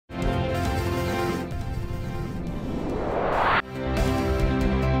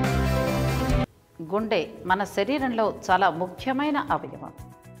గుండె మన శరీరంలో చాలా ముఖ్యమైన అవయవం.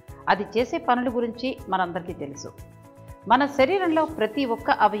 అది చేసే పనుల గురించి మనందరికీ తెలుసు. మన శరీరంలో ప్రతి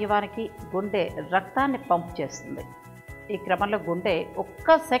ఒక్క అవయవానికి గుండె రక్తాన్ని పంప్ చేస్తుంది. ఈ క్రమంలో గుండె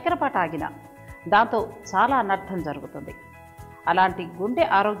ఒక్క సెకను పాటు ఆగినా దాంతో చాలా అనర్థం జరుగుతుంది. అలాంటి గుండె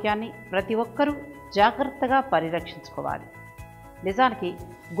ఆరోగ్యాన్ని ప్రతి ఒక్కరూ జాగ్రత్తగా పరిరక్షించుకోవాలి. నిజానికి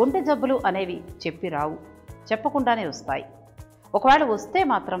గుండె జబ్బులు అనేవి చెప్పి రావు, చెప్పకుండానే వస్తాయి. ఒకవేళ వస్తే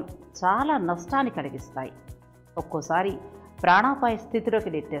మాత్రం చాలా నష్టాన్ని కలిగిస్తాయి. ఒక్కోసారి ప్రాణాపాయ స్థితిలోకి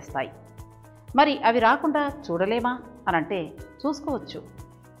నెట్టేస్తాయి. మరి అవి రాకుండా చూడలేమా అనంటే చూసుకోవచ్చు.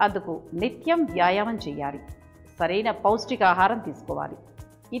 అందుకు నిత్యం వ్యాయామం చేయాలి, సరైన పౌష్టికాహారం తీసుకోవాలి.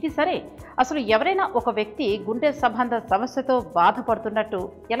 ఇది సరే, అసలు ఎవరైనా ఒక వ్యక్తి గుండె సంబంధ సమస్యతో బాధపడుతున్నట్టు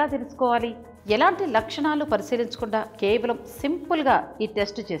ఎలా తెలుసుకోవాలి? ఎలాంటి లక్షణాలు పరిశీలించకుండా కేవలం సింపుల్గా ఈ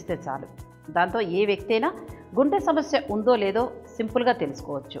టెస్ట్ చేస్తే చాలు. దాంతో ఏ వ్యక్తి అయినా గుండె సమస్య ఉందో లేదో సింపుల్గా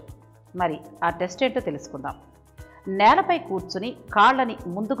తెలుసుకోవచ్చు. మరి ఆ టెస్ట్ ఏంటో తెలుసుకుందాం. నేలపై కూర్చుని కాళ్ళని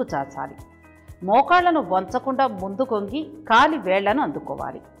ముందుకు చాచాలి. మోకాళ్లను వంచకుండా ముందుకు వంగి కాలి వేళ్లను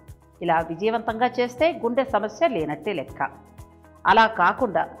అందుకోవాలి. ఇలా విజయవంతంగా చేస్తే గుండె సమస్య లేనట్టే లెక్క. అలా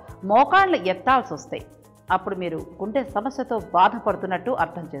కాకుండా మోకాళ్ళు ఎత్తాల్సి వస్తాయి. అప్పుడు మీరు గుండె సమస్యతో బాధపడుతున్నట్టు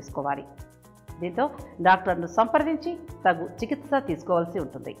అర్థం చేసుకోవాలి. దీంతో డాక్టర్ను సంప్రదించి తగు చికిత్స తీసుకోవాల్సి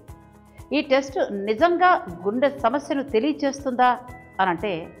ఉంటుంది. ఈ టెస్ట్ నిజంగా గుండె సమస్యను తెలియచేస్తుందా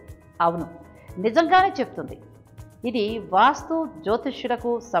అనంటే అవును, నిజంగానే చెప్తుంది. ఇది వాస్తు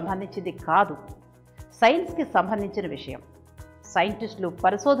జ్యోతిష్యులకు సంబంధించింది కాదు, సైన్స్కి సంబంధించిన విషయం. సైంటిస్టులు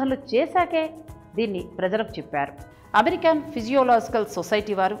పరిశోధనలు చేశాకే దీన్ని ప్రజలకు చెప్పారు. అమెరికన్ ఫిజియోలాజికల్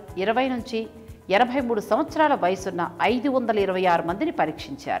సొసైటీ వారు 20 నుంచి 83 సంవత్సరాల వయసున్న 526 మందిని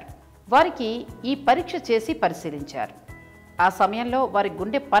పరీక్షించారు. వారికి ఈ పరీక్ష చేసి పరిశీలించారు. ఆ సమయంలో వారి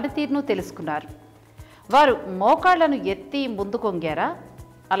గుండె పనితీరును తెలుసుకున్నారు. వారు మోకాళ్లను ఎత్తి ముందుకొంగారా,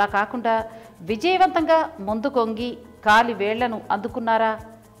 అలా కాకుండా విజయవంతంగా ముందుకొంగి కాలి వేళ్లను అందుకున్నారా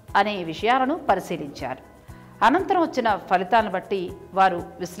అనే విషయాలను పరిశీలించారు. అనంతరం వచ్చిన ఫలితాలను బట్టి వారు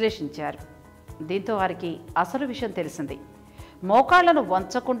విశ్లేషించారు. దీంతో వారికి అసలు విషయం తెలిసింది. మోకాళ్లను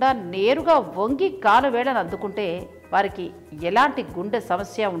వంచకుండా నేరుగా వంగి కాలు వేళ్లను అందుకుంటే వారికి ఎలాంటి గుండె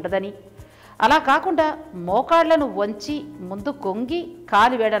సమస్య ఉండదని, అలా కాకుండా మోకాళ్లను వంచి ముందు కొంగి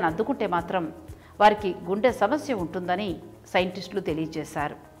కాలి వేళ్లను అందుకుంటే మాత్రం వారికి గుండె సమస్య ఉంటుందని సైంటిస్టులు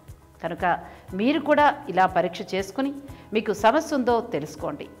తెలియజేశారు. కనుక మీరు కూడా ఇలా పరీక్ష చేసుకుని మీకు సమస్య ఉందో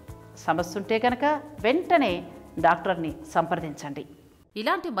తెలుసుకోండి. సమస్య ఉంటే కనుక వెంటనే డాక్టర్ని సంప్రదించండి.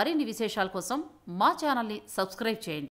 ఇలాంటి మరిన్ని విశేషాల కోసం మా ఛానల్ని సబ్స్క్రైబ్ చేయండి.